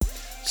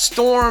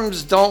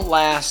Storms don't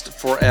last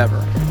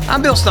forever.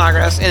 I'm Bill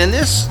Snodgrass, and in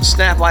this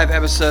Snap Life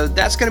episode,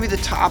 that's going to be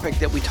the topic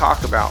that we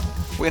talk about.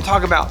 We're going to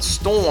talk about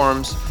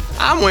storms.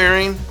 I'm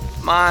wearing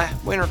my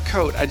winter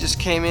coat. I just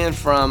came in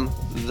from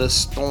the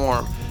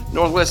storm.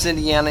 Northwest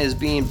Indiana is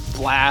being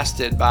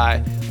blasted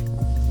by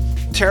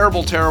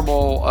terrible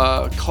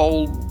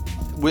cold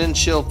wind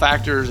chill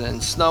factors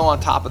and snow on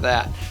top of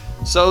that.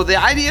 So the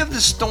idea of the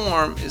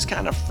storm is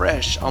kind of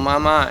fresh on my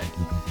mind.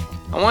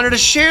 I wanted to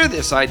share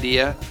this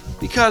idea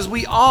because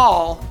we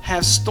all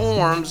have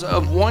storms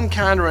of one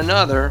kind or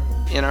another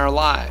in our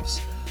lives.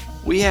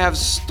 We have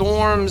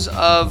storms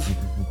of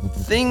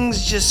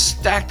things just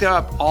stacked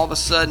up all of a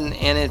sudden,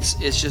 and it's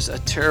just a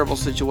terrible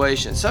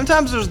situation.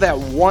 Sometimes there's that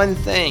one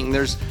thing.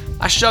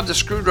 I shoved a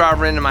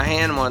screwdriver into my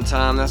hand one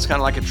time. That's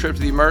kind of like a trip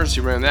to the emergency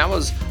room. That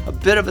was a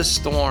bit of a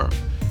storm.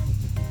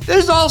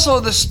 There's also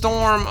the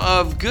storm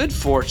of good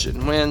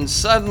fortune, when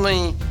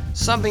suddenly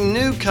something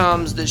new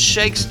comes that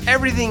shakes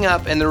everything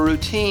up and the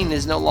routine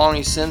is no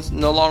longer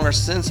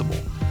sensible.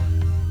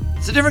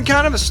 It's a different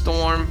kind of a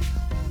storm,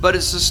 but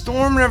it's a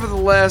storm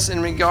nevertheless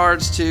in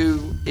regards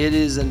to it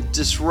is a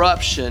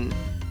disruption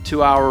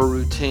to our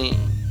routine.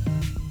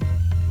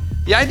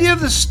 The idea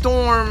of the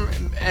storm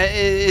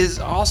is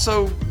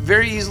also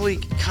very easily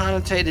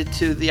connotated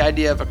to the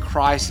idea of a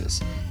crisis.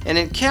 And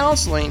in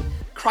counseling,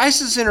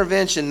 crisis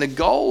intervention, the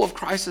goal of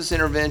crisis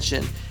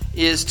intervention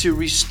is to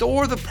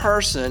restore the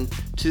person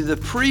to the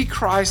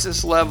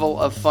pre-crisis level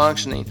of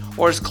functioning,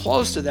 or as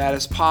close to that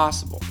as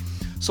possible.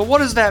 So what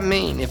does that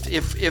mean? If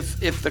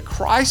the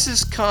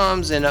crisis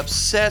comes and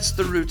upsets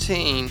the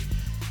routine,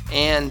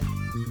 and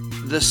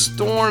the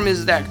storm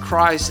is that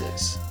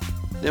crisis,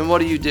 then what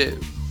do?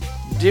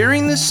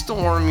 During the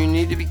storm, you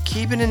need to be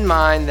keeping in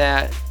mind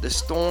that the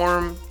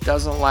storm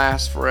doesn't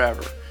last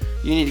forever.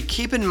 You need to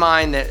keep in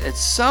mind that at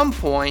some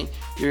point,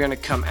 you're going to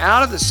come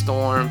out of the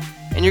storm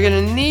and you're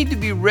going to need to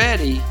be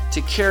ready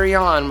to carry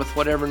on with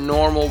whatever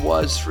normal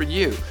was for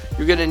you.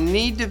 You're going to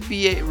need to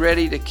be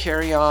ready to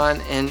carry on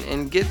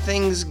and get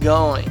things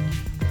going.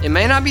 It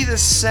may not be the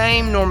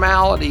same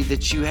normality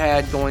that you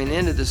had going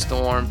into the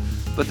storm,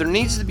 but there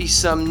needs to be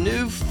some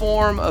new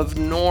form of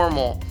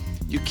normal.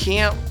 You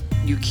can't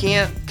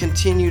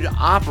continue to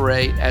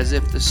operate as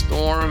if the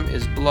storm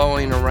is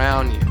blowing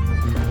around you.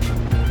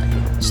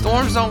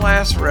 Storms don't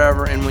last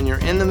forever, and when you're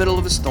in the middle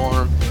of a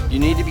storm, you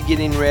need to be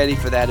getting ready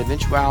for that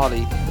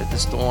eventuality that the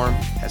storm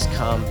has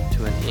come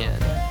to an end.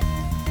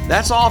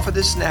 That's all for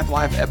this Snap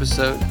Life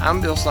episode.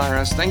 I'm Bill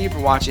Snodgrass. Thank you for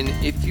watching.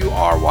 If you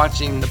are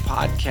watching the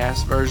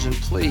podcast version,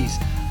 please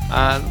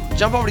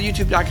jump over to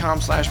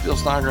youtube.com/Bill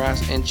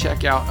Snodgrass and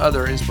check out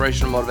other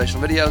inspirational,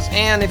 motivational videos.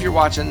 And if you're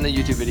watching the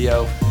YouTube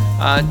video,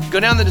 go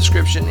down the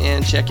description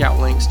and check out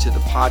links to the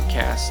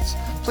podcasts.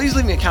 Please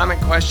leave me a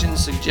comment, question,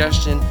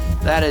 suggestion.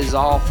 That is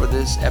all for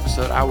this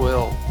episode. I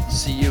will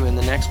see you in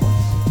the next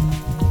one.